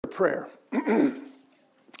prayer.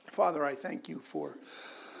 Father, I thank you for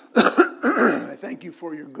I thank you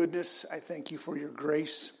for your goodness. I thank you for your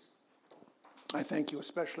grace. I thank you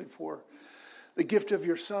especially for the gift of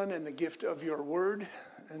your Son and the gift of your word.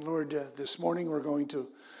 And Lord, this morning we're going to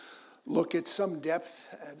look at some depth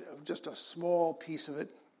at just a small piece of it.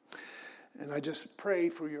 And I just pray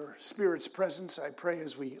for your Spirit's presence. I pray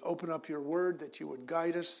as we open up your word that you would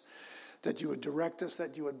guide us, that you would direct us,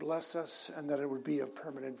 that you would bless us, and that it would be of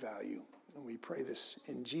permanent value. And we pray this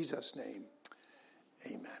in Jesus' name.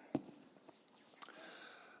 Amen.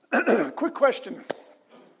 Quick question.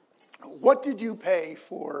 What did you pay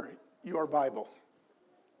for your Bible?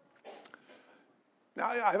 Now,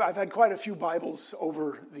 I've had quite a few Bibles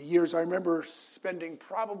over the years. I remember spending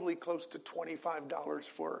probably close to $25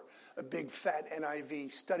 for a big fat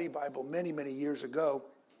NIV study Bible many, many years ago.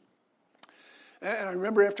 And I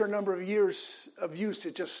remember after a number of years of use,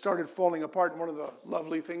 it just started falling apart. And one of the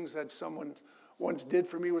lovely things that someone once did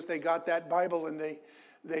for me was they got that Bible and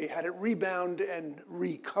they had it rebound and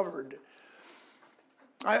recovered.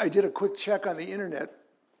 I did a quick check on the internet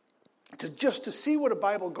to see what a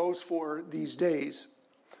Bible goes for these days.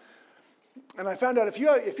 And I found out if you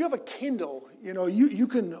have a Kindle, you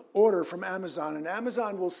can order from Amazon, and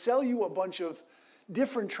Amazon will sell you a bunch of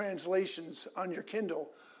different translations on your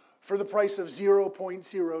Kindle for the price of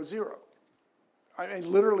 0.00. I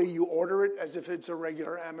mean, literally, you order it as if it's a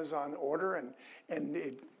regular Amazon order, and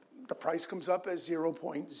the price comes up as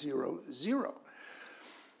 0.00.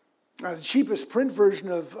 The cheapest print version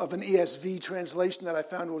of an ESV translation that I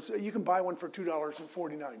found was you can buy one for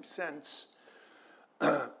 $2.49.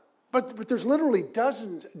 But there's literally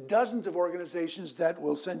dozens of organizations that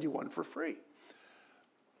will send you one for free.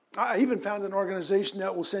 I even found an organization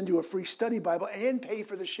that will send you a free study Bible and pay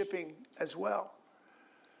for the shipping as well.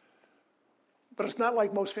 But it's not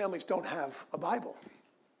like most families don't have a Bible.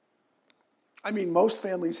 I mean, most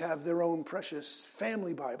families have their own precious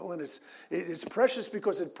family Bible, and it's precious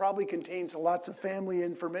because it probably contains lots of family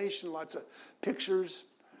information, lots of pictures.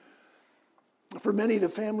 For many, the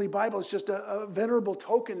family Bible is just a venerable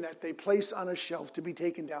token that they place on a shelf to be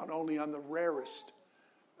taken down only on the rarest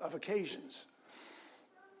of occasions.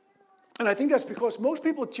 And I think that's because most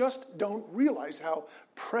people just don't realize how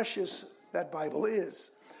precious that Bible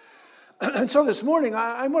is. And so this morning,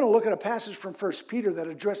 I want to look at a passage from 1 Peter that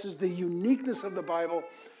addresses the uniqueness of the Bible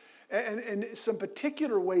and some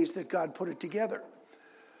particular ways that God put it together.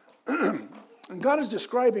 And God is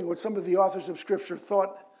describing what some of the authors of Scripture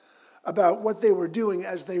thought about what they were doing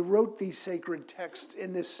as they wrote these sacred texts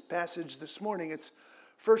in this passage this morning. It's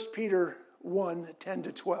 1 Peter 1, 10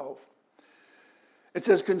 to 12. It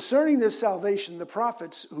says, "Concerning this salvation, the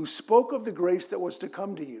prophets who spoke of the grace that was to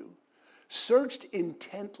come to you searched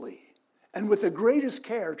intently and with the greatest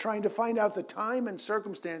care, trying to find out the time and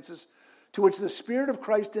circumstances to which the Spirit of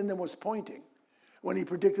Christ in them was pointing when he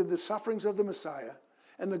predicted the sufferings of the Messiah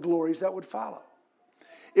and the glories that would follow.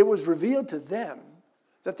 It was revealed to them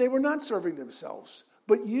that they were not serving themselves,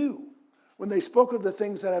 but you, when they spoke of the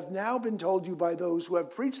things that have now been told you by those who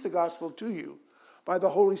have preached the gospel to you by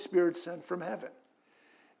the Holy Spirit sent from heaven.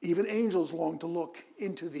 Even angels long to look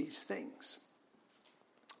into these things."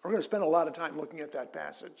 We're going to spend a lot of time looking at that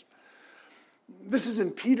passage. This is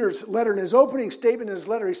in Peter's letter. In his opening statement in his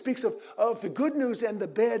letter, he speaks of the good news and the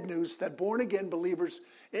bad news that born-again believers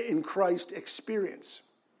in Christ experience.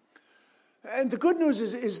 And the good news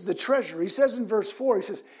is the treasure. He says in verse 4, he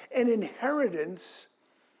says, "An inheritance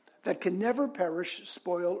that can never perish,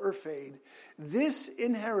 spoil, or fade. This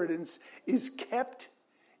inheritance is kept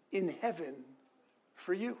in heaven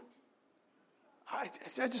for you." I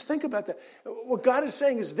just think about that. What God is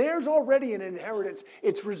saying is there's already an inheritance.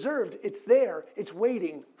 It's reserved. It's there. It's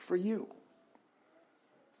waiting for you.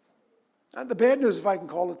 And the bad news, if I can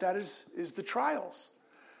call it that, is the trials.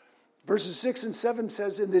 Verses 6 and 7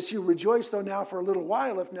 says, "In this you rejoice, though now for a little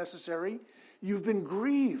while, if necessary, you've been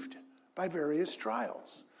grieved by various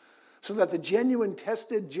trials, so that the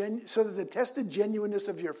tested genuineness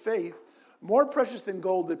of your faith, more precious than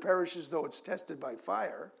gold that perishes though it's tested by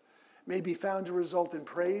fire, may be found to result in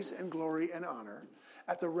praise and glory and honor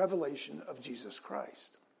at the revelation of Jesus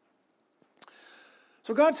Christ."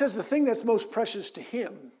 So God says the thing that's most precious to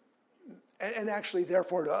him, and actually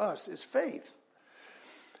therefore to us, is faith.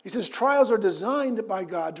 He says trials are designed by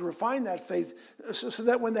God to refine that faith so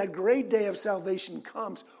that when that great day of salvation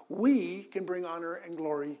comes, we can bring honor and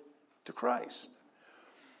glory to Christ.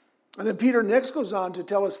 And then Peter next goes on to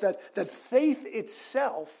tell us that faith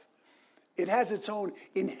itself, it has its own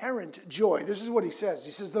inherent joy. This is what he says.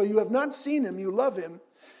 He says, "Though you have not seen him, you love him.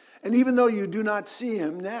 And even though you do not see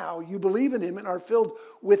him now, you believe in him and are filled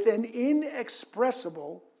with an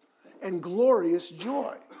inexpressible and glorious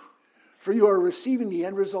joy. For you are receiving the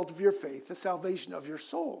end result of your faith, the salvation of your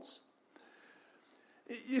souls.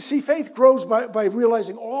 You see, faith grows by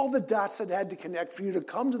realizing all the dots that had to connect for you to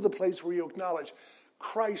come to the place where you acknowledge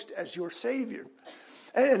Christ as your Savior.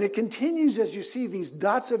 And it continues as you see these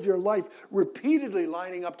dots of your life repeatedly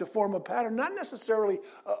lining up to form a pattern, not necessarily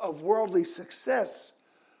of worldly success,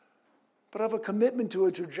 but of a commitment to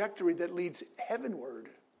a trajectory that leads heavenward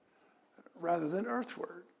rather than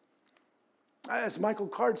earthward. As Michael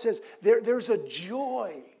Card says, there's a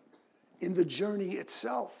joy in the journey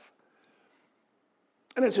itself.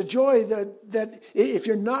 And it's a joy that if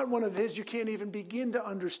you're not one of his, you can't even begin to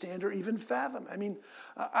understand or even fathom. I mean,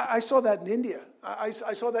 I saw that in India. I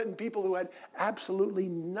saw that in people who had absolutely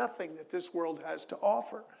nothing that this world has to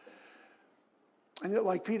offer. And yet,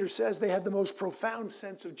 like Peter says, they had the most profound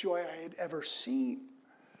sense of joy I had ever seen.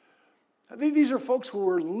 These are folks who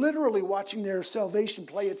were literally watching their salvation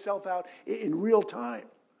play itself out in real time.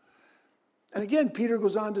 And again, Peter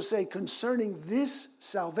goes on to say, concerning this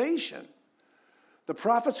salvation, the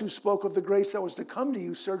prophets who spoke of the grace that was to come to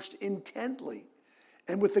you searched intently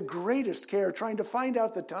and with the greatest care, trying to find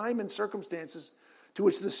out the time and circumstances to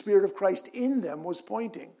which the Spirit of Christ in them was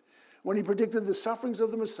pointing when he predicted the sufferings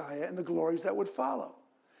of the Messiah and the glories that would follow.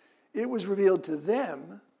 It was revealed to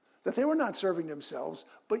them that they were not serving themselves,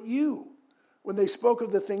 but you, when they spoke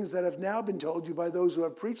of the things that have now been told you by those who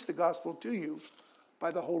have preached the gospel to you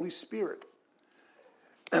by the Holy Spirit.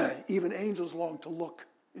 Even angels long to look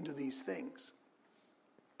into these things.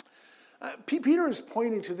 Peter is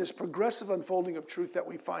pointing to this progressive unfolding of truth that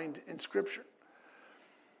we find in Scripture.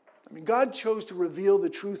 I mean, God chose to reveal the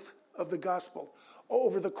truth of the gospel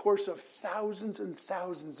over the course of thousands and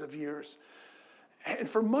thousands of years. And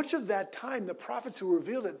for much of that time, the prophets who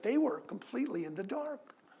revealed it, they were completely in the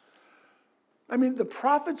dark. I mean, the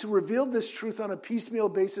prophets who revealed this truth on a piecemeal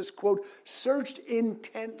basis, quote, searched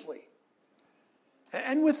intently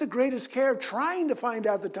and with the greatest care, trying to find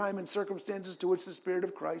out the time and circumstances to which the Spirit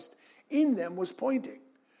of Christ in them was pointing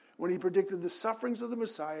when he predicted the sufferings of the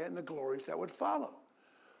Messiah and the glories that would follow.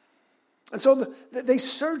 And so they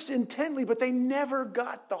searched intently, but they never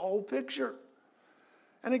got the whole picture.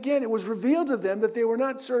 And again, it was revealed to them that they were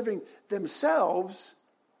not serving themselves,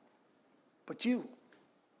 but you.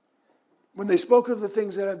 When they spoke of the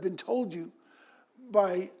things that have been told you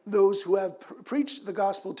by those who have preached the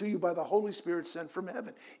gospel to you by the Holy Spirit sent from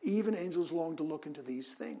heaven, even angels long to look into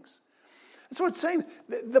these things. And so it's saying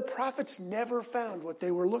the prophets never found what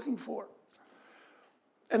they were looking for.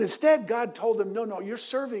 And instead, God told them, no, you're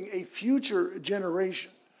serving a future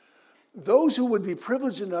generation. Those who would be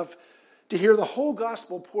privileged enough to hear the whole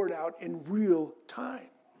gospel poured out in real time.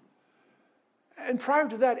 And prior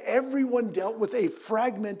to that, everyone dealt with a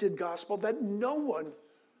fragmented gospel that no one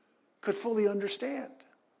could fully understand.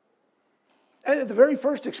 And the very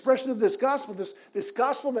first expression of this gospel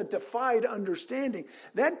that defied understanding,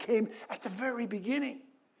 that came at the very beginning.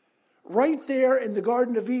 Right there in the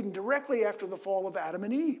Garden of Eden, directly after the fall of Adam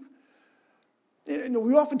and Eve. You know,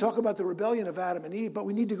 we often talk about the rebellion of Adam and Eve, but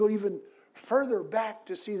we need to go even further back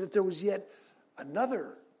to see that there was yet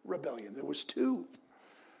another rebellion. There was two.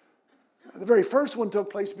 The very first one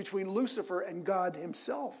took place between Lucifer and God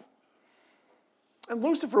himself. And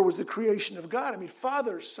Lucifer was the creation of God. I mean,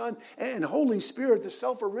 Father, Son, and Holy Spirit, the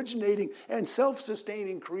self-originating and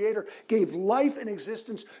self-sustaining creator, gave life and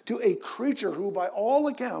existence to a creature who, by all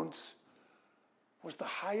accounts, was the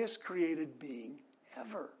highest created being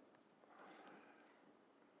ever.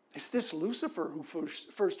 It's this Lucifer who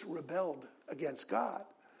first rebelled against God.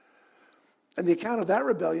 And the account of that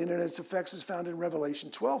rebellion and its effects is found in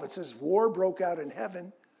Revelation 12. It says, war broke out in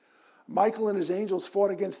heaven. Michael and his angels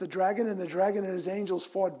fought against the dragon, and the dragon and his angels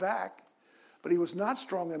fought back. But he was not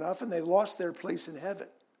strong enough, and they lost their place in heaven.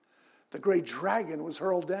 The great dragon was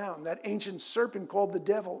hurled down, that ancient serpent called the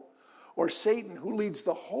devil, or Satan, who leads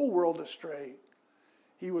the whole world astray.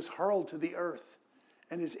 He was hurled to the earth,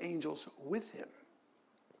 and his angels with him.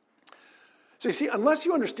 So you see, unless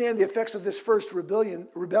you understand the effects of this first rebellion,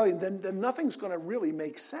 then nothing's going to really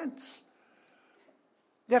make sense.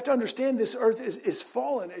 You have to understand this earth is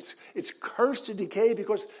fallen. It's cursed to decay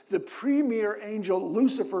because the premier angel,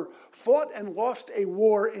 Lucifer, fought and lost a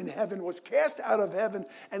war in heaven, was cast out of heaven,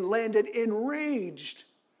 and landed enraged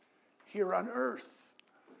here on earth.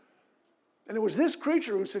 And it was this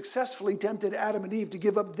creature who successfully tempted Adam and Eve to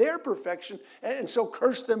give up their perfection and so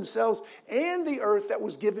curse themselves and the earth that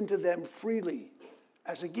was given to them freely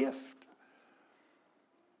as a gift.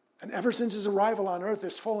 And ever since his arrival on earth,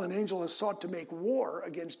 this fallen angel has sought to make war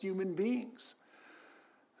against human beings.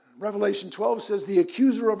 Revelation 12 says, the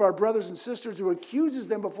accuser of our brothers and sisters who accuses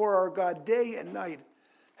them before our God day and night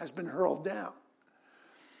has been hurled down.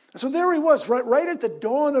 And so there he was, right at the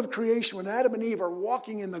dawn of creation, when Adam and Eve are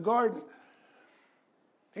walking in the garden.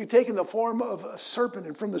 He had taken the form of a serpent,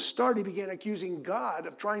 and from the start he began accusing God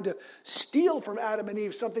of trying to steal from Adam and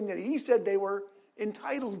Eve something that he said they were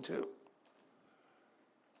entitled to.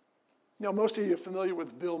 Now, most of you are familiar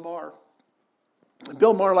with Bill Maher. And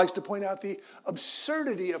Bill Maher likes to point out the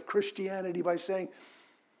absurdity of Christianity by saying,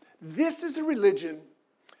 this is a religion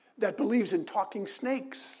that believes in talking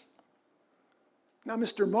snakes. Now,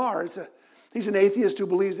 Mr. Maher, he's an atheist who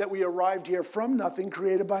believes that we arrived here from nothing,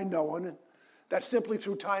 created by no one, and that simply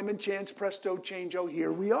through time and chance, presto, change-o,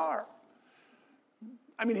 here we are.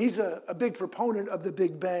 I mean, he's a big proponent of the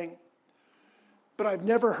Big Bang, but I've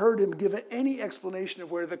never heard him give any explanation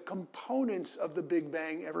of where the components of the Big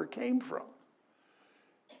Bang ever came from.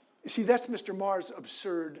 You see, that's Mr. Maher's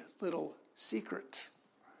absurd little secret.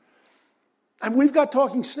 And we've got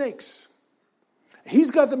talking snakes.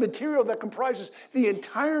 He's got the material that comprises the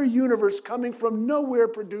entire universe coming from nowhere,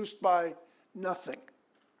 produced by nothing.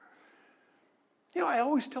 I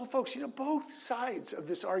always tell folks, both sides of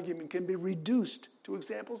this argument can be reduced to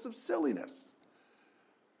examples of silliness.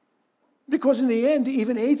 Because in the end,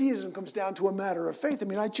 even atheism comes down to a matter of faith. I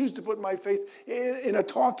mean, I choose to put my faith in a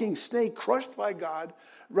talking snake crushed by God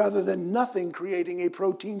rather than nothing creating a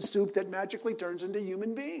protein soup that magically turns into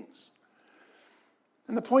human beings.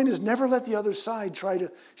 And the point is, never let the other side try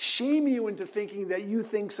to shame you into thinking that you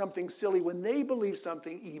think something silly when they believe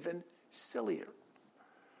something even sillier.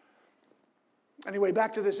 Anyway,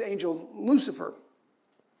 back to this angel Lucifer.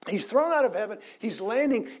 He's thrown out of heaven. He's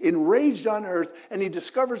landing enraged on earth, and he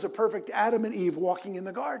discovers a perfect Adam and Eve walking in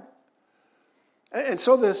the garden. And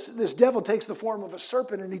so this devil takes the form of a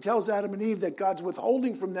serpent, and he tells Adam and Eve that God's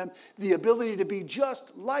withholding from them the ability to be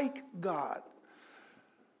just like God.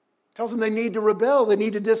 Tells them they need to rebel, they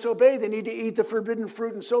need to disobey, they need to eat the forbidden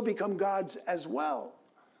fruit and so become gods as well.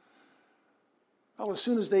 Well, as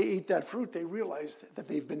soon as they eat that fruit, they realize that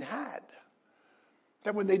they've been had.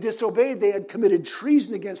 That when they disobeyed, they had committed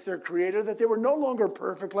treason against their Creator, that they were no longer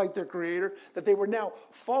perfect like their Creator, that they were now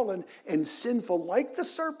fallen and sinful like the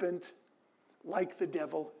serpent, like the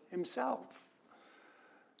devil himself.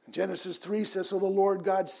 Genesis 3 says, so the Lord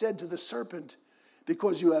God said to the serpent,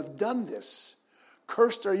 because you have done this,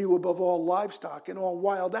 cursed are you above all livestock and all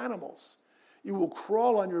wild animals. You will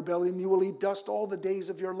crawl on your belly and you will eat dust all the days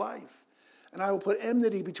of your life. And I will put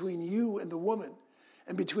enmity between you and the woman,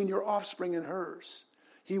 and between your offspring and hers.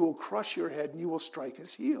 He will crush your head and you will strike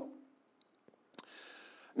his heel.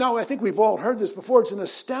 Now, I think we've all heard this before. It's an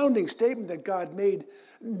astounding statement that God made,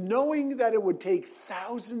 knowing that it would take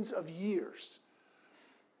thousands of years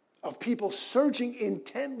of people searching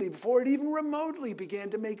intently before it even remotely began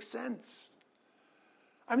to make sense.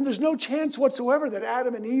 I mean, there's no chance whatsoever that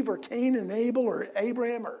Adam and Eve or Cain and Abel or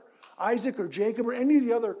Abraham or Isaac or Jacob or any of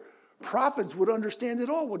the other prophets would understand at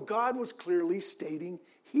all what God was clearly stating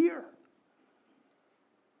here.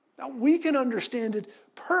 Now, we can understand it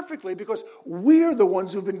perfectly because we're the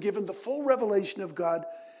ones who've been given the full revelation of God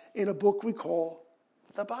in a book we call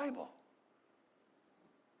the Bible.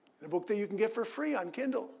 A book that you can get for free on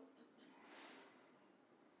Kindle.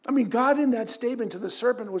 I mean, God in that statement to the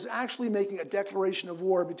serpent was actually making a declaration of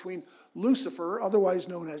war between Lucifer, otherwise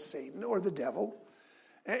known as Satan, or the devil,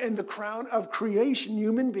 and the crown of creation,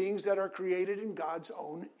 human beings that are created in God's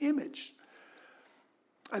own image.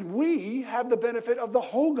 And we have the benefit of the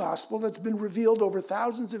whole gospel that's been revealed over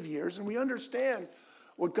thousands of years, and we understand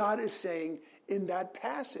what God is saying in that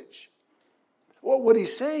passage. Well, what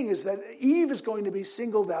he's saying is that Eve is going to be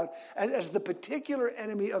singled out as the particular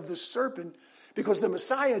enemy of the serpent, because the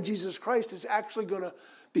Messiah, Jesus Christ, is actually going to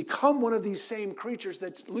become one of these same creatures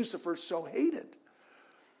that Lucifer so hated.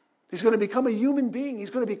 He's going to become a human being. He's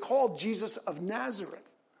going to be called Jesus of Nazareth.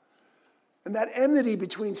 And that enmity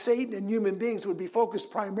between Satan and human beings would be focused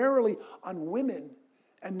primarily on women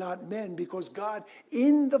and not men, because God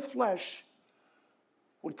in the flesh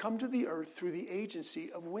would come to the earth through the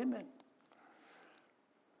agency of women.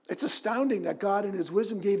 It's astounding that God in his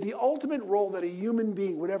wisdom gave the ultimate role that a human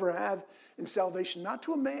being would ever have in salvation, not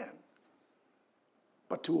to a man,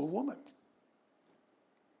 but to a woman.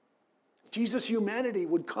 Jesus' humanity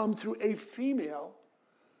would come through a female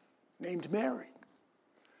named Mary.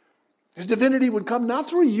 His divinity would come not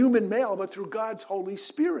through a human male, but through God's Holy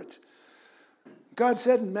Spirit. God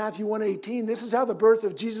said in Matthew 1:18, this is how the birth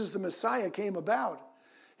of Jesus the Messiah came about.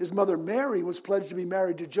 His mother Mary was pledged to be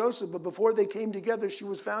married to Joseph, but before they came together, she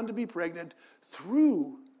was found to be pregnant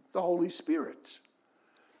through the Holy Spirit.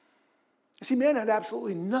 You see, man had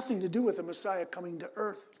absolutely nothing to do with the Messiah coming to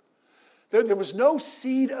earth. There was no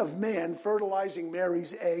seed of man fertilizing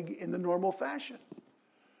Mary's egg in the normal fashion.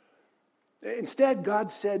 Instead, God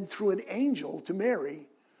said through an angel to Mary,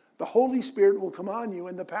 the Holy Spirit will come on you,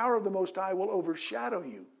 and the power of the Most High will overshadow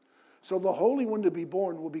you. So the Holy One to be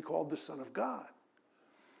born will be called the Son of God.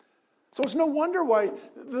 So it's no wonder why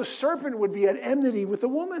the serpent would be at enmity with the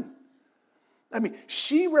woman. I mean,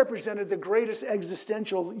 she represented the greatest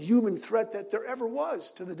existential human threat that there ever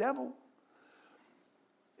was to the devil.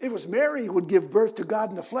 It was Mary who would give birth to God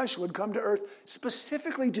in the flesh, who would come to earth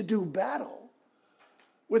specifically to do battle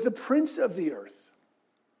with the prince of the earth,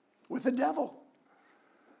 with the devil.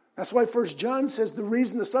 That's why 1 John says the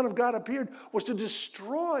reason the Son of God appeared was to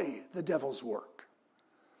destroy the devil's work.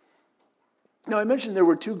 Now, I mentioned there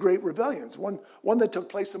were two great rebellions, one that took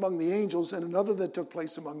place among the angels and another that took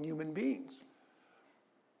place among human beings.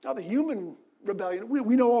 Now, the human rebellion,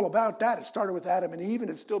 we know all about that. It started with Adam and Eve, and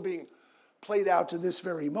it's still being played out to this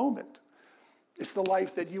very moment. It's the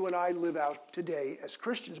life that you and I live out today as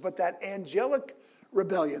Christians. But that angelic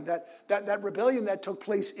rebellion, that rebellion that took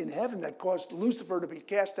place in heaven that caused Lucifer to be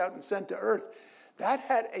cast out and sent to earth, that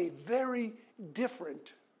had a very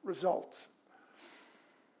different result.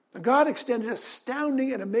 God extended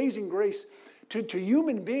astounding and amazing grace to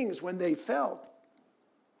human beings when they fell.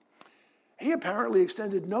 He apparently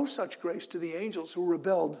extended no such grace to the angels who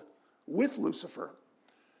rebelled with Lucifer,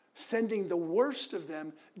 sending the worst of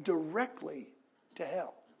them directly to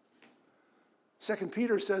hell. 2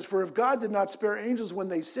 Peter says, for if God did not spare angels when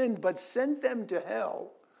they sinned, but sent them to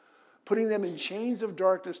hell, putting them in chains of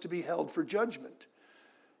darkness to be held for judgment.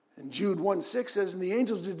 And Jude 1:6 says, and the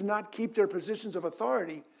angels did not keep their positions of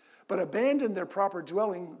authority, but abandoned their proper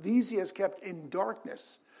dwelling. These he has kept in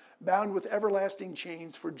darkness, bound with everlasting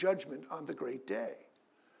chains for judgment on the great day.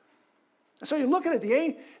 And so you look at it,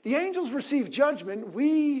 the angels received judgment,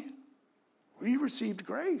 we received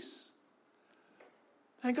grace.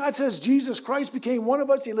 And God says Jesus Christ became one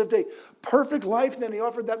of us. He lived a perfect life, and then he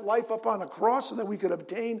offered that life up on a cross so that we could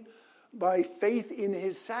obtain, by faith in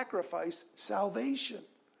his sacrifice, salvation.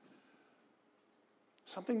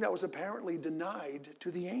 Something that was apparently denied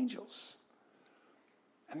to the angels.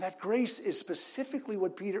 And that grace is specifically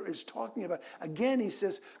what Peter is talking about. Again, he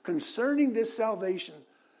says, concerning this salvation,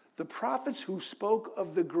 the prophets who spoke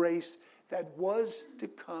of the grace that was to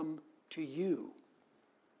come to you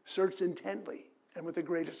searched intently and with the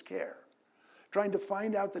greatest care, trying to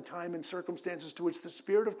find out the time and circumstances to which the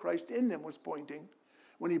Spirit of Christ in them was pointing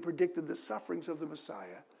when he predicted the sufferings of the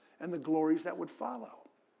Messiah and the glories that would follow.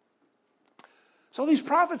 So these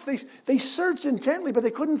prophets, they searched intently, but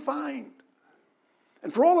they couldn't find.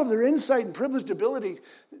 And for all of their insight and privileged ability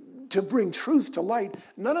to bring truth to light,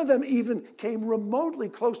 none of them even came remotely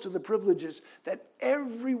close to the privileges that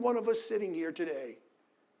every one of us sitting here today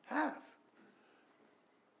have.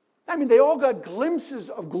 I mean, they all got glimpses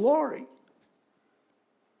of glory,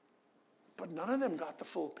 but none of them got the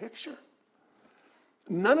full picture.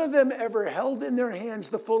 None of them ever held in their hands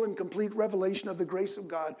the full and complete revelation of the grace of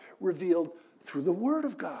God revealed through the Word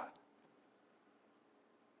of God.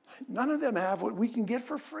 None of them have what we can get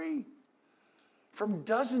for free from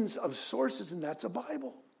dozens of sources, and that's a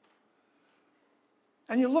Bible.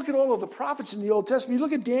 And you look at all of the prophets in the Old Testament, you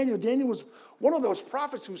look at Daniel. Daniel was one of those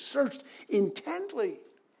prophets who searched intently.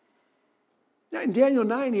 Now, in Daniel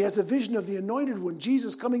 9, he has a vision of the Anointed One,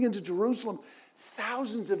 Jesus, coming into Jerusalem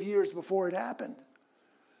thousands of years before it happened.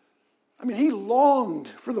 I mean, he longed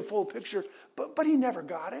for the full picture, but he never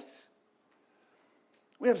got it.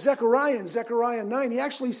 We have Zechariah in Zechariah 9. He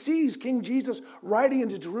actually sees King Jesus riding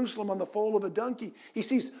into Jerusalem on the foal of a donkey. He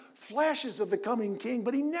sees flashes of the coming king,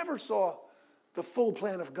 but he never saw the full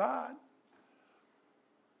plan of God.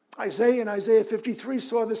 Isaiah in Isaiah 53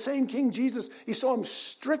 saw the same King Jesus. He saw him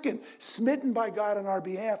stricken, smitten by God on our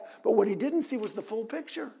behalf. But what he didn't see was the full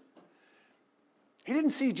picture. He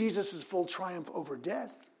didn't see Jesus' full triumph over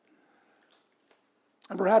death.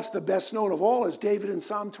 And perhaps the best known of all is David in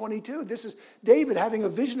Psalm 22. This is David having a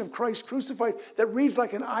vision of Christ crucified that reads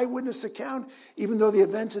like an eyewitness account, even though the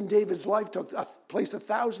events in David's life took place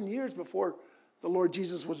 1,000 years before the Lord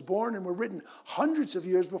Jesus was born and were written hundreds of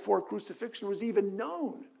years before crucifixion was even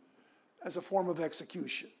known as a form of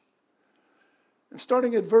execution. And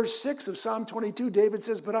starting at verse 6 of Psalm 22, David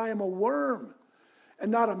says, but I am a worm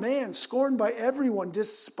and not a man, scorned by everyone,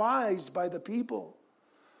 despised by the people.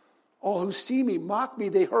 All who see me mock me.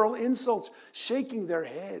 They hurl insults, shaking their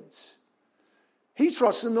heads. He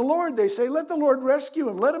trusts in the Lord. They say, let the Lord rescue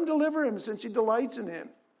him. Let him deliver him, since he delights in him.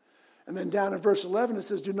 And then down in verse 11, it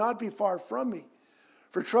says, do not be far from me,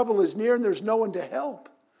 for trouble is near and there's no one to help.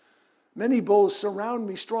 Many bulls surround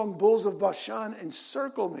me, strong bulls of Bashan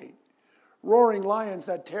encircle me. Roaring lions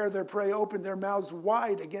that tear their prey open their mouths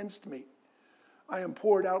wide against me. I am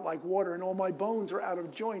poured out like water, and all my bones are out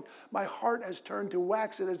of joint. My heart has turned to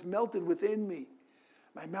wax, it has melted within me.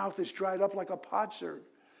 My mouth is dried up like a potsherd,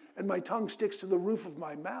 and my tongue sticks to the roof of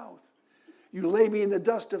my mouth. You lay me in the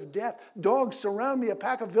dust of death. Dogs surround me. A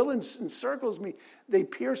pack of villains encircles me. They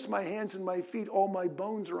pierce my hands and my feet. All my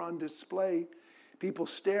bones are on display. People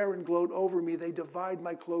stare and gloat over me. They divide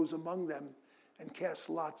my clothes among them and cast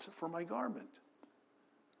lots for my garment.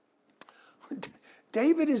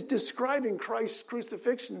 David is describing Christ's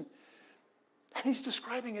crucifixion, and he's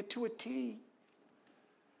describing it to a T.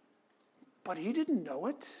 But he didn't know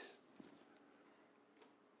it.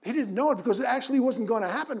 He didn't know it because it actually wasn't going to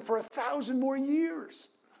happen for 1,000 more years.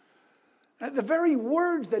 And the very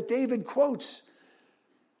words that David quotes,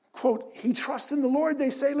 quote, he trusts in the Lord. They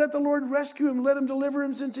say, let the Lord rescue him. Let him deliver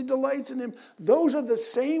him since he delights in him. Those are the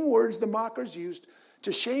same words the mockers used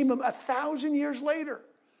to shame him 1,000 years later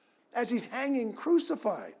as he's hanging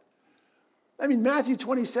crucified. I mean, Matthew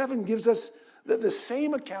 27 gives us the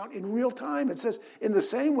same account in real time. It says, in the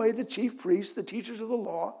same way the chief priests, the teachers of the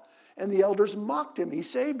law, and the elders mocked him. He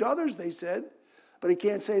saved others, they said, but he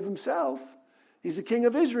can't save himself. He's the king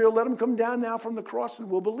of Israel. Let him come down now from the cross and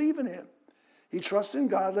we'll believe in him. He trusts in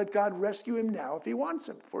God. Let God rescue him now if he wants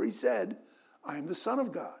him. For he said, I am the Son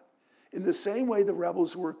of God. In the same way the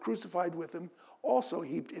rebels who were crucified with him also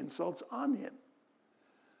heaped insults on him.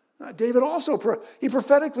 David also, he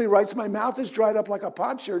prophetically writes, my mouth is dried up like a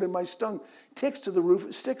potsherd and my tongue sticks to the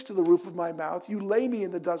roof of my mouth. You lay me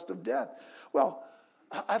in the dust of death. Well,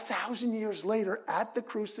 1,000 years later at the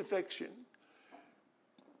crucifixion,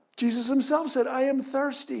 Jesus himself said, I am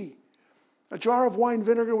thirsty. A jar of wine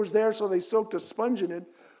vinegar was there, so they soaked a sponge in it,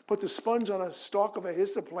 put the sponge on a stalk of a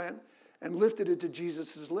hyssop plant, and lifted it to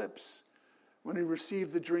Jesus' lips. When he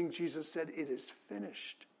received the drink, Jesus said, it is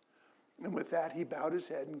finished. And with that, he bowed his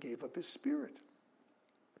head and gave up his spirit.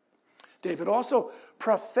 David also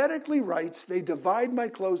prophetically writes, they divide my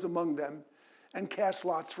clothes among them and cast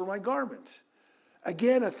lots for my garment.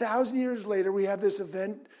 Again, 1,000 years later, we have this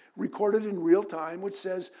event recorded in real time, which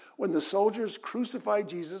says, when the soldiers crucified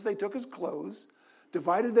Jesus, they took his clothes,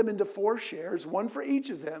 divided them into 4 shares, one for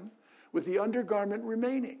each of them, with the undergarment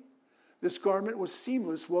remaining. This garment was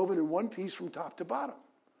seamless, woven in one piece from top to bottom.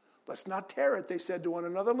 Let's not tear it, they said to one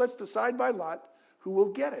another. Let's decide by lot who will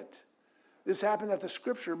get it. This happened that the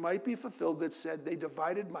scripture might be fulfilled that said, they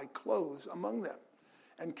divided my clothes among them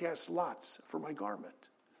and cast lots for my garment.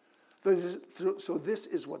 So this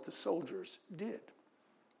is what the soldiers did.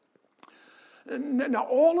 Now,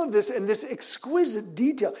 all of this and this exquisite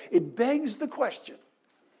detail, it begs the question.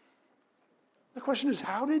 The question is,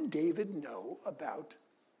 how did David know about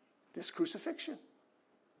this crucifixion?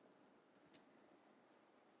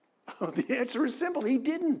 Oh, the answer is simple. He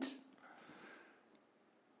didn't.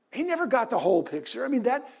 He never got the whole picture. I mean,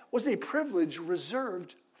 that was a privilege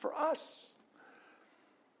reserved for us.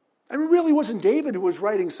 I mean, it really wasn't David who was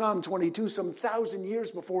writing Psalm 22 some 1,000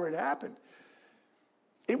 years before it happened.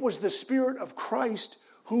 It was the Spirit of Christ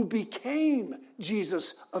who became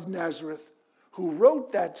Jesus of Nazareth, who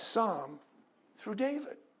wrote that psalm through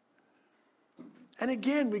David. And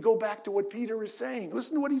again, we go back to what Peter is saying.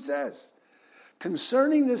 Listen to what he says.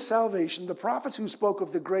 Concerning this salvation, the prophets who spoke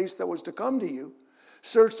of the grace that was to come to you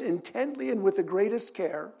searched intently and with the greatest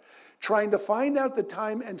care, trying to find out the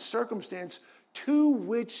time and circumstance to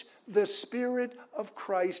which the Spirit of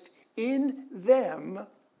Christ in them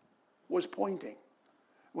was pointing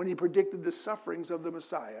when he predicted the sufferings of the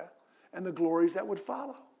Messiah and the glories that would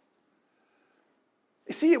follow.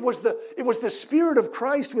 You see, it was the Spirit of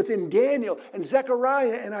Christ within Daniel and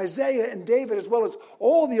Zechariah and Isaiah and David, as well as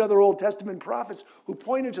all the other Old Testament prophets, who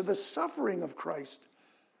pointed to the suffering of Christ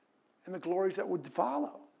and the glories that would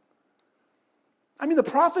follow. I mean, the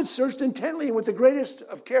prophets searched intently and with the greatest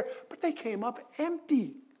of care, but they came up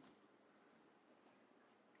empty.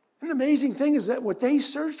 And the amazing thing is that what they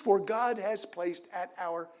searched for, God has placed at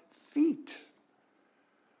our feet.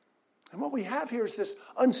 And what we have here is this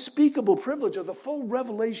unspeakable privilege of the full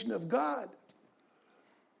revelation of God.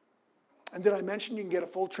 And did I mention you can get a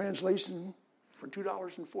full translation for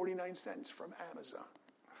 $2.49 from Amazon?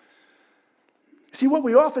 See, what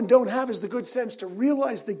we often don't have is the good sense to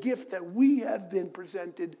realize the gift that we have been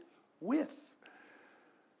presented with.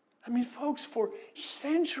 I mean, folks, for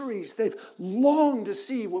centuries, they've longed to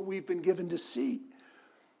see what we've been given to see.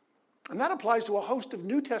 And that applies to a host of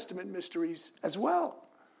New Testament mysteries as well.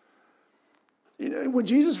 You know, when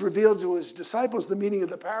Jesus revealed to his disciples the meaning of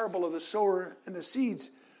the parable of the sower and the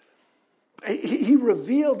seeds, he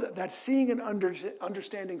revealed that seeing and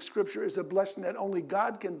understanding Scripture is a blessing that only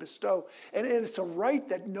God can bestow, and it's a right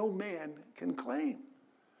that no man can claim.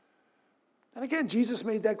 And again, Jesus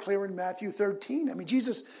made that clear in Matthew 13. I mean,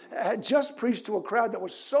 Jesus had just preached to a crowd that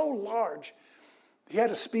was so large, he had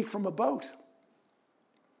to speak from a boat.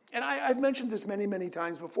 And I've mentioned this many, many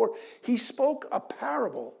times before. He spoke a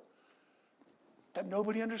parable that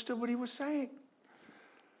nobody understood what he was saying.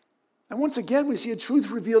 And once again, we see a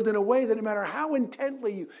truth revealed in a way that no matter how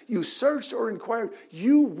intently you searched or inquired,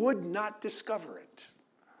 you would not discover it.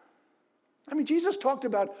 I mean, Jesus talked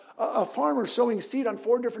about a farmer sowing seed on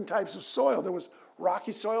 4 different types of soil. There was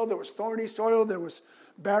rocky soil, there was thorny soil, there was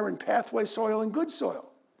barren pathway soil, and good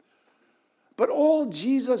soil. But all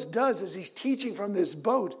Jesus does as he's teaching from this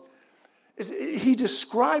boat is he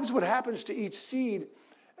describes what happens to each seed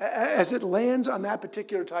as it lands on that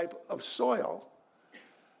particular type of soil.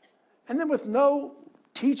 And then with no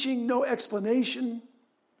teaching, no explanation,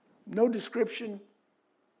 no description,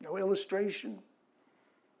 no illustration,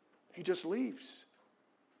 he just leaves.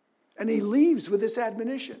 And he leaves with this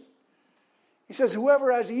admonition. He says,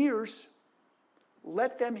 whoever has ears,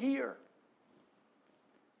 let them hear.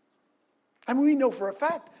 I mean, we know for a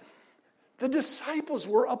fact, the disciples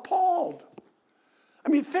were appalled. I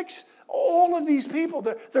mean, fix all of these people.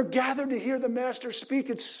 They're gathered to hear the master speak.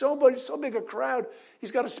 It's so big a crowd.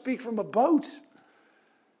 He's got to speak from a boat.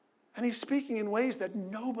 And he's speaking in ways that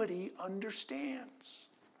nobody understands.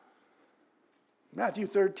 Matthew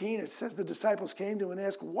 13, it says the disciples came to him and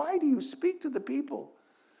asked, why do you speak to the people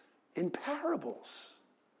in parables?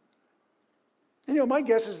 And, my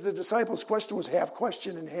guess is the disciples' question was half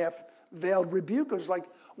question and half veiled rebuke. It was like,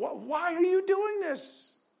 why are you doing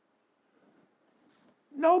this?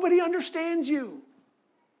 Nobody understands you.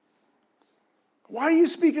 Why are you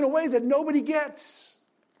speaking in a way that nobody gets?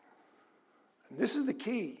 And this is the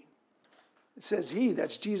key. It says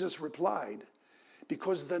that's Jesus replied,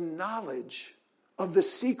 because the knowledge of the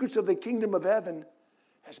secrets of the kingdom of heaven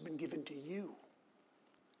has been given to you,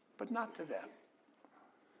 but not to them.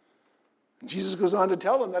 And Jesus goes on to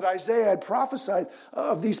tell them that Isaiah had prophesied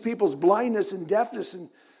of these people's blindness and deafness, and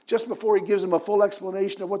just before he gives them a full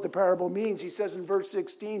explanation of what the parable means, he says in verse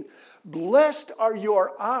 16, blessed are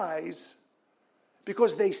your eyes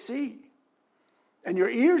because they see, and your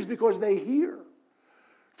ears because they hear.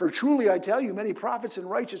 For truly I tell you, many prophets and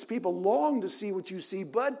righteous people long to see what you see,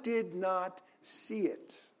 but did not see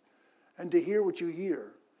it, and to hear what you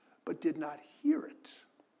hear, but did not hear it.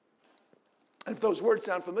 And if those words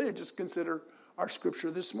sound familiar, just consider our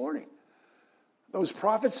scripture this morning. Those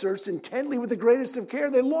prophets searched intently with the greatest of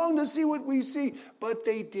care. They longed to see what we see, but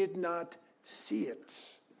they did not see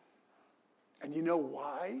it. And you know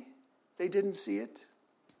why they didn't see it?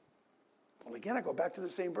 Well, again, I go back to the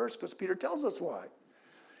same verse because Peter tells us why.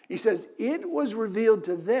 He says, it was revealed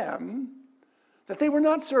to them that they were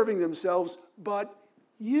not serving themselves, but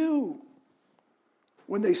you,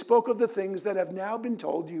 when they spoke of the things that have now been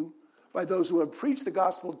told you by those who have preached the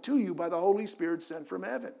gospel to you by the Holy Spirit sent from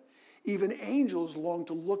heaven. Even angels long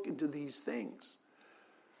to look into these things.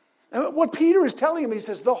 And what Peter is telling him, he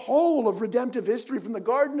says, the whole of redemptive history from the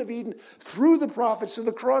Garden of Eden through the prophets to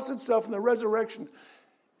the cross itself and the resurrection,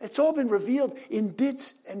 it's all been revealed in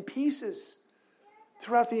bits and pieces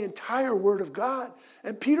throughout the entire Word of God.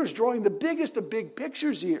 And Peter's drawing the biggest of big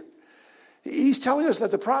pictures here. He's telling us that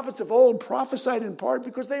the prophets of old prophesied in part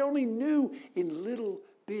because they only knew in little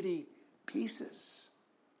bitty pieces.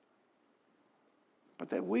 But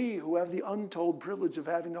that we who have the untold privilege of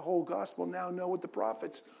having the whole gospel now know what the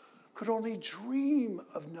prophets could only dream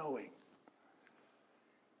of knowing.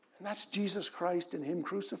 And that's Jesus Christ and him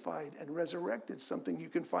crucified and resurrected, something you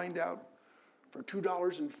can find out for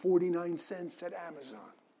 $2.49 at Amazon.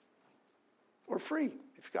 Or free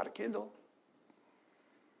if you've got a Kindle.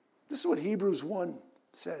 This is what Hebrews 1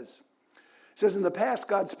 says. It says, in the past,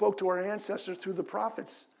 God spoke to our ancestors through the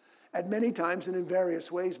prophets at many times and in various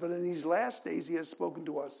ways, but in these last days he has spoken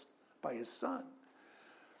to us by his Son.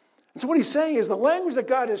 And so what he's saying is the language that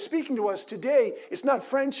God is speaking to us today, it's not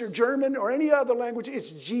French or German or any other language,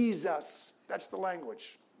 it's Jesus. That's the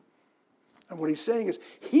language. And what he's saying is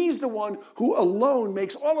he's the one who alone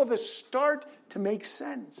makes all of this start to make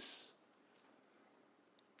sense.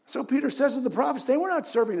 So Peter says to the prophets, they were not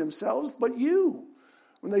serving themselves, but you,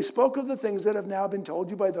 when they spoke of the things that have now been told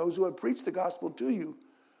you by those who have preached the gospel to you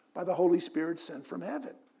by the Holy Spirit sent from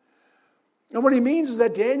heaven. And what he means is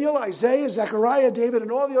that Daniel, Isaiah, Zechariah, David,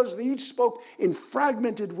 and all the others, they each spoke in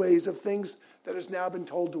fragmented ways of things that has now been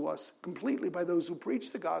told to us completely by those who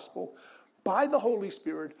preach the gospel by the Holy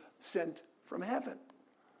Spirit sent from heaven.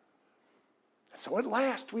 And so at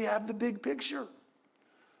last we have the big picture.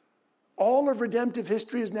 All of redemptive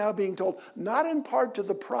history is now being told, not in part to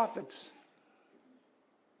the prophets,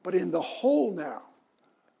 but in the whole now,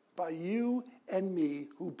 by you and me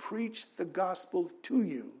who preach the gospel to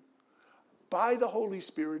you by the Holy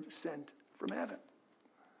Spirit sent from heaven.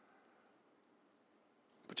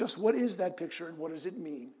 But just what is that picture and what does it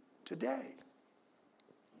mean today?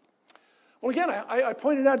 Well, again, I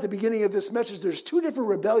pointed out at the beginning of this message, there's two different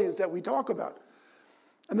rebellions that we talk about.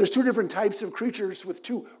 And there's two different types of creatures with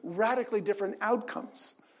two radically different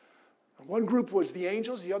outcomes. One group was the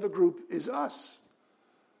angels, the other group is us.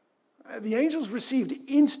 The angels received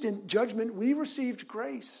instant judgment. We received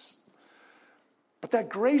grace. But that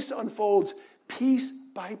grace unfolds piece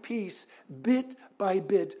by piece, bit by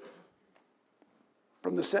bit.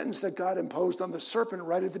 From the sentence that God imposed on the serpent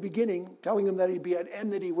right at the beginning, telling him that he'd be at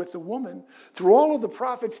enmity with the woman, through all of the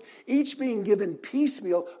prophets, each being given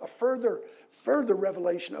piecemeal a further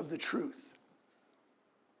revelation of the truth.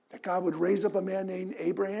 That God would raise up a man named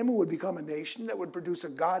Abraham who would become a nation that would produce a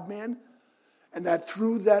God-man, and that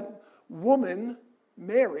through that woman,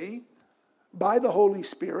 Mary, by the Holy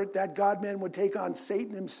Spirit, that God-man would take on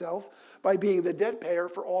Satan himself by being the debt payer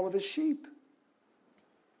for all of his sheep.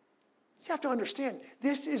 You have to understand,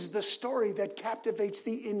 this is the story that captivates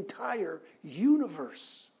the entire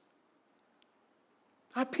universe.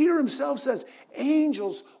 Peter himself says,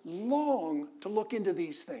 angels long to look into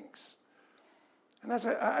these things. And as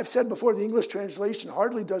I've said before, the English translation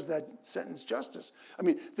hardly does that sentence justice. I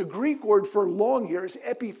mean, the Greek word for long here is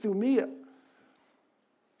epithumia.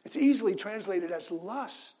 It's easily translated as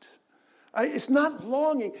lust. It's not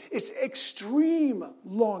longing, it's extreme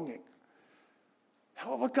longing.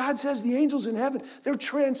 What God says, the angels in heaven, they're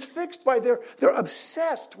transfixed by they're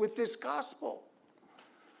obsessed with this gospel.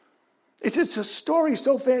 It's a story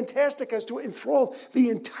so fantastic as to enthrall the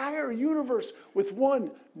entire universe with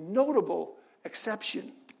one notable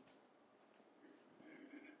exception.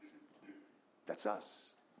 That's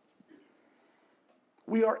us.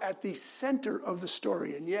 We are at the center of the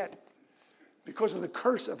story, and yet, because of the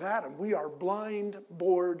curse of Adam, we are blind,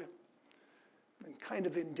 bored, and kind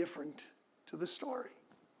of indifferent to the story.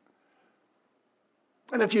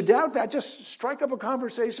 And if you doubt that, just strike up a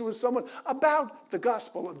conversation with someone about the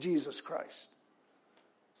gospel of Jesus Christ.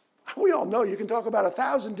 We all know you can talk about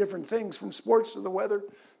 1,000 different things, from sports to the weather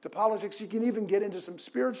to politics. You can even get into some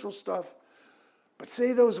spiritual stuff. But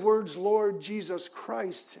say those words, Lord Jesus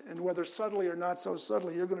Christ, and whether subtly or not so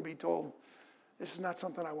subtly, you're going to be told, this is not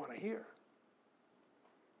something I want to hear.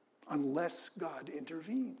 Unless God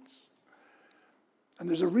intervenes. And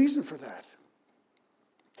there's a reason for that.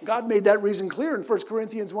 God made that reason clear in 1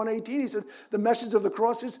 Corinthians 1:18. He said, the message of the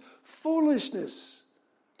cross is foolishness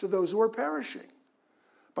to those who are perishing.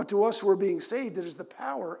 But to us who are being saved, it is the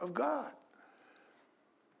power of God.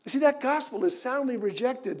 You see, that gospel is soundly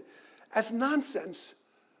rejected as nonsense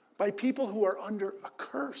by people who are under a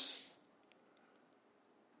curse.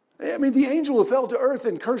 I mean, the angel who fell to earth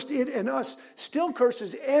and cursed it and us still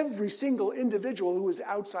curses every single individual who is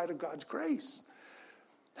outside of God's grace.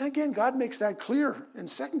 And again, God makes that clear in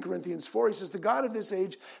 2 Corinthians 4. He says, the God of this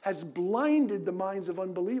age has blinded the minds of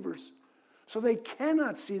unbelievers, so they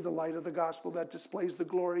cannot see the light of the gospel that displays the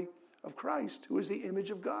glory of Christ, who is the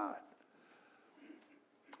image of God.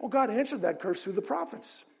 Well, God answered that curse through the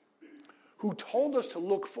prophets, who told us to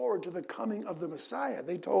look forward to the coming of the Messiah.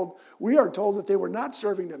 We are told that they were not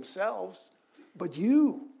serving themselves, but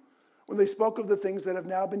you, when they spoke of the things that have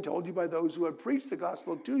now been told you by those who have preached the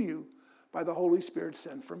gospel to you by the Holy Spirit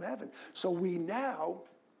sent from heaven. So we now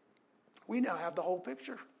have the whole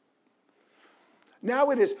picture.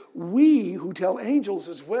 Now it is we who tell angels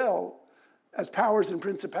as well as powers and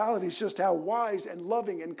principalities just how wise and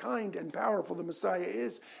loving and kind and powerful the Messiah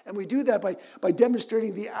is. And we do that by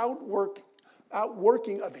demonstrating the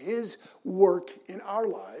outworking of his work in our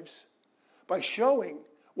lives, by showing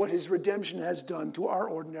what his redemption has done to our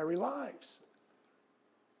ordinary lives.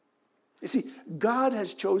 You see, God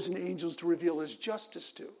has chosen angels to reveal his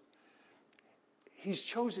justice to. He's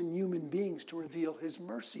chosen human beings to reveal his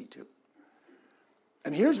mercy to.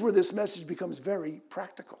 And here's where this message becomes very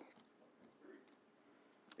practical.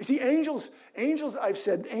 You see, angels, I've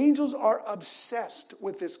said, angels are obsessed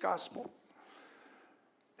with this gospel.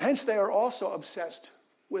 Hence, they are also obsessed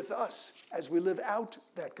with us as we live out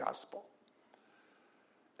that gospel.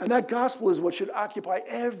 And that gospel is what should occupy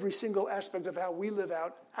every single aspect of how we live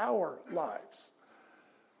out our lives.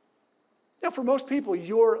 Now, for most people,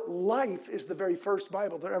 your life is the very first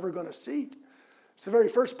Bible they're ever going to see. It's the very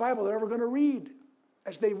first Bible they're ever going to read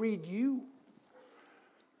as they read you.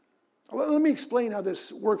 Well, let me explain how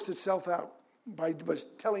this works itself out by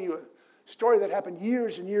telling you a story that happened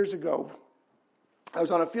years and years ago. I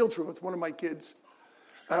was on a field trip with one of my kids.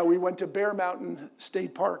 We went to Bear Mountain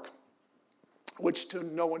State Park, which to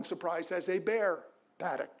no one's surprise has a bear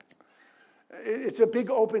paddock. It's a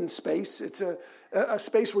big open space. It's a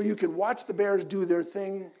space where you can watch the bears do their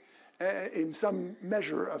thing in some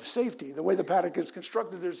measure of safety. The way the paddock is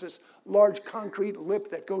constructed, there's this large concrete lip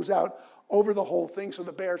that goes out over the whole thing so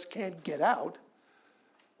the bears can't get out.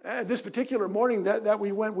 This particular morning that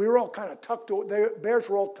we went, we were all kind of tucked away. The bears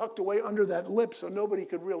were all tucked away under that lip so nobody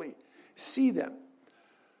could really see them.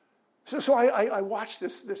 So I watched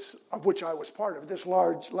this, of which I was part of, this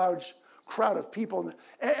large crowd of people. And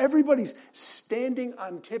everybody's standing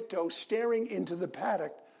on tiptoe, staring into the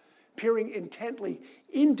paddock, peering intently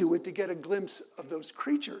into it to get a glimpse of those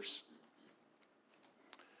creatures.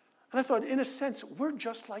 And I thought, in a sense, we're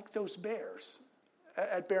just like those bears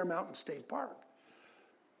at Bear Mountain State Park.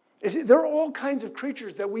 There are all kinds of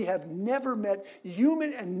creatures that we have never met,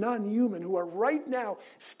 human and non-human, who are right now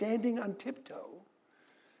standing on tiptoe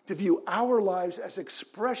to view our lives as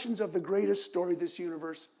expressions of the greatest story this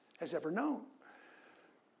universe has ever known.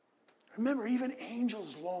 Remember, even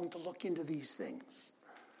angels long to look into these things.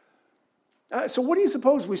 So what do you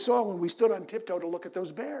suppose we saw when we stood on tiptoe to look at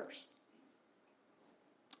those bears?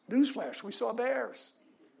 Newsflash, we saw bears.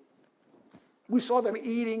 We saw them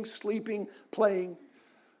eating, sleeping, playing,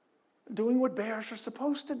 doing what bears are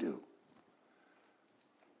supposed to do.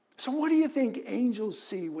 So what do you think angels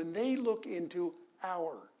see when they look into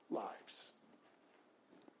our lives?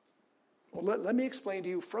 Well, let me explain to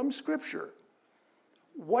you from Scripture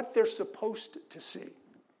what they're supposed to see.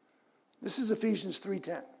 This is Ephesians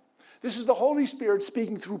 3:10. This is the Holy Spirit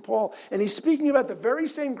speaking through Paul, and he's speaking about the very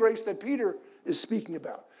same grace that Peter is speaking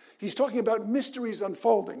about. He's talking about mysteries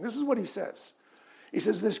unfolding. This is what he says. He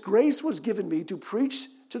says, "This grace was given me to preach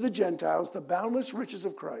to the Gentiles the boundless riches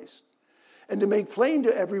of Christ, and to make plain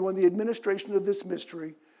to everyone the administration of this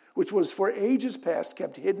mystery, which was for ages past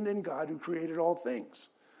kept hidden in God who created all things."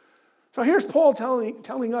 So here's Paul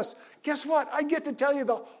telling us, guess what? I get to tell you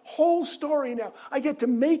the whole story now. I get to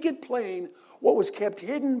make it plain what was kept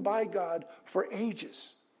hidden by God for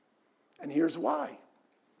ages. And here's why.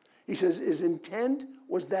 He says his intent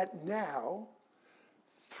was that now,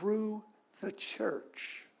 through the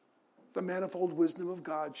church, the manifold wisdom of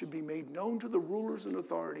God should be made known to the rulers and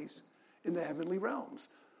authorities in the heavenly realms,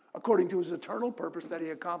 according to his eternal purpose that he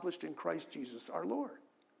accomplished in Christ Jesus our Lord.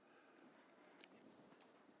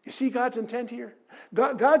 You see God's intent here?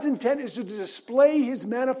 God's intent is to display his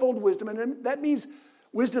manifold wisdom, and that means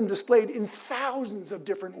wisdom displayed in thousands of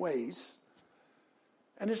different ways.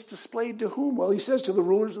 And it's displayed to whom? Well, he says to the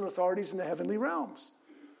rulers and authorities in the heavenly realms.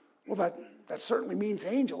 Well, that certainly means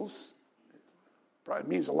angels. Probably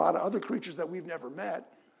means a lot of other creatures that we've never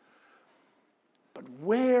met. But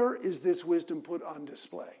where is this wisdom put on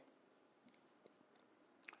display?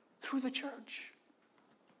 Through the church.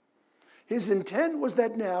 His intent was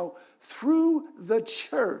that now, through the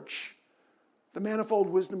church, the manifold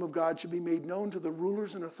wisdom of God should be made known to the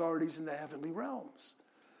rulers and authorities in the heavenly realms.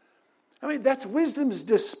 I mean, that's wisdom's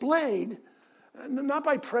displayed, not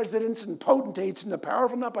by presidents and potentates and the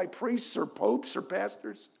powerful, not by priests or popes or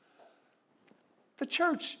pastors. The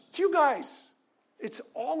church, it's you guys. It's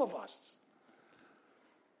all of us.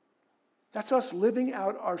 That's us living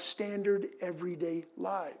out our standard everyday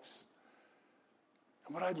lives.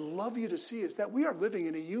 And what I'd love you to see is that we are living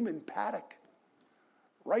in a human paddock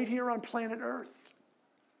right here on planet Earth.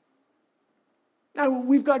 Now,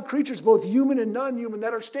 we've got creatures, both human and non-human,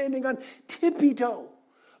 that are standing on tippy-toe,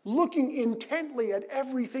 looking intently at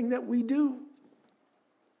everything that we do.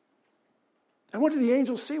 And what do the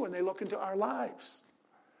angels see when they look into our lives?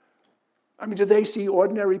 I mean, do they see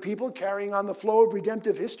ordinary people carrying on the flow of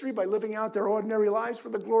redemptive history by living out their ordinary lives for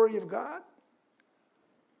the glory of God?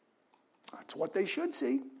 That's what they should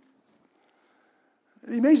see.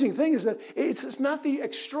 The amazing thing is that it's not the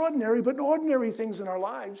extraordinary but ordinary things in our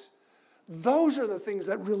lives. Those are the things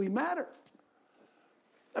that really matter.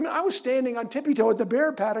 I mean, I was standing on tippy-toe at the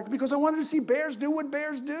bear paddock because I wanted to see bears do what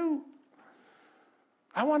bears do.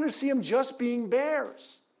 I wanted to see them just being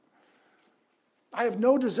bears. I have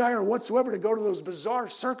no desire whatsoever to go to those bizarre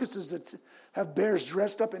circuses that have bears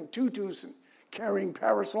dressed up in tutus and carrying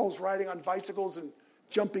parasols, riding on bicycles and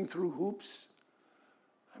jumping through hoops.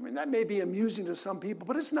 I mean, that may be amusing to some people,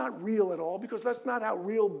 but it's not real at all because that's not how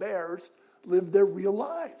real bears live their real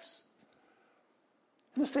lives.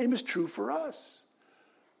 And the same is true for us.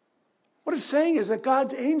 What it's saying is that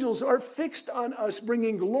God's angels are fixed on us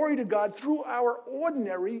bringing glory to God through our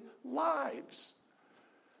ordinary lives.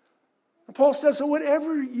 And Paul says, so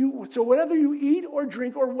whatever you eat or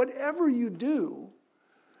drink or whatever you do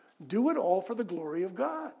it all for the glory of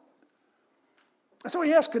God. And so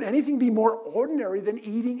he asks, could anything be more ordinary than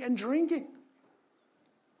eating and drinking?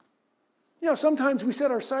 You know, sometimes we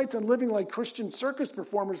set our sights on living like Christian circus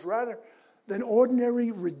performers rather than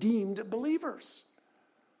ordinary redeemed believers.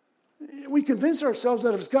 We convince ourselves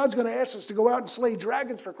that if God's going to ask us to go out and slay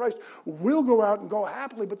dragons for Christ, we'll go out and go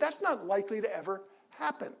happily, but that's not likely to ever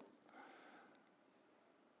happen.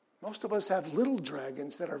 Most of us have little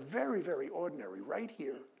dragons that are very, very ordinary right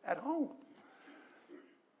here at home.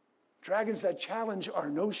 Dragons that challenge our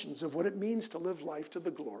notions of what it means to live life to the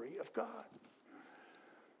glory of God.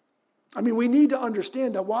 I mean, we need to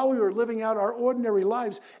understand that while we are living out our ordinary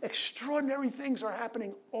lives, extraordinary things are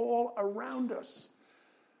happening all around us.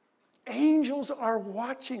 Angels are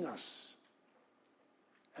watching us.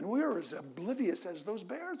 And we're as oblivious as those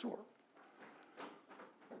bears were.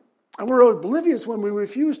 And we're oblivious when we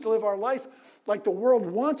refuse to live our life like the world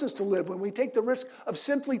wants us to live, when we take the risk of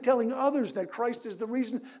simply telling others that Christ is the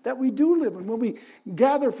reason that we do live, and when we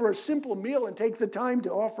gather for a simple meal and take the time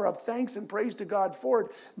to offer up thanks and praise to God for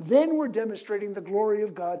it, then we're demonstrating the glory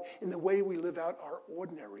of God in the way we live out our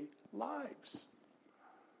ordinary lives.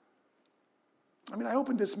 I mean, I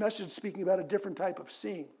opened this message speaking about a different type of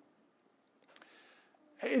seeing.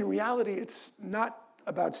 In reality, it's not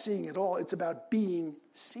about seeing at all. It's about being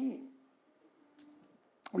seen.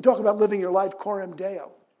 We talk about living your life coram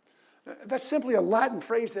Deo. That's simply a Latin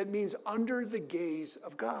phrase that means under the gaze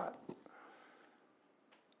of God.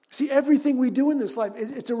 See, everything we do in this life,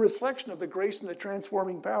 it's a reflection of the grace and the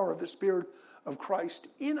transforming power of the Spirit of Christ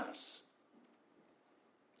in us.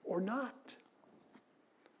 Or not.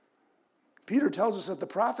 Peter tells us that the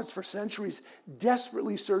prophets for centuries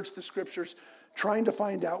desperately searched the scriptures trying to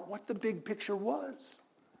find out what the big picture was.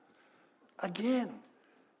 Again,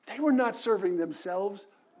 they were not serving themselves,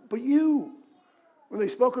 but you. When they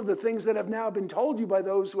spoke of the things that have now been told you by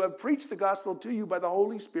those who have preached the gospel to you by the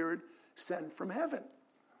Holy Spirit sent from heaven.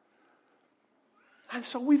 And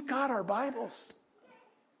so we've got our Bibles.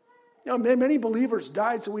 You know, many believers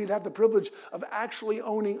died so we'd have the privilege of actually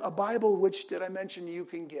owning a Bible, which, did I mention, you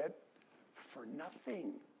can get for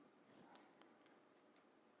nothing.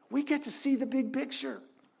 We get to see the big picture.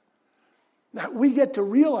 Now, we get to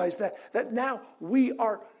realize that now we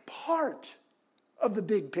are part of the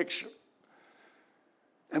big picture.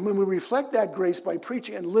 And when we reflect that grace by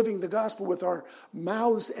preaching and living the gospel with our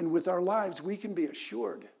mouths and with our lives, we can be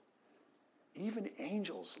assured even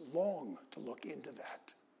angels long to look into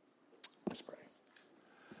that. Let's pray.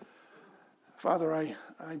 Father, I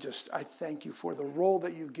thank you for the role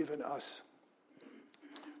that you've given us.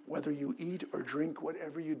 Whether you eat or drink,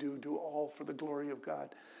 whatever you do all for the glory of God.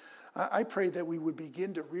 I pray that we would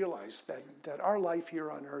begin to realize that our life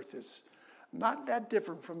here on earth is not that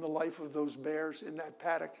different from the life of those bears in that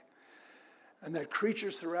paddock, and that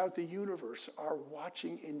creatures throughout the universe are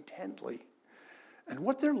watching intently. And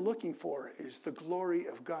what they're looking for is the glory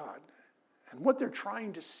of God. And what they're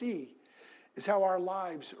trying to see is how our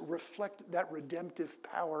lives reflect that redemptive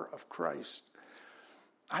power of Christ.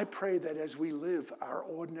 I pray that as we live our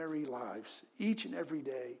ordinary lives each and every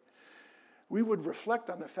day, we would reflect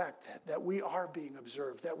on the fact that we are being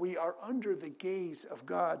observed, that we are under the gaze of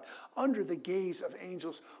God, under the gaze of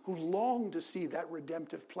angels who long to see that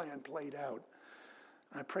redemptive plan played out.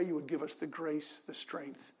 I pray you would give us the grace, the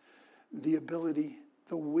strength, the ability,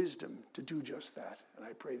 the wisdom to do just that. And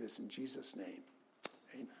I pray this in Jesus' name.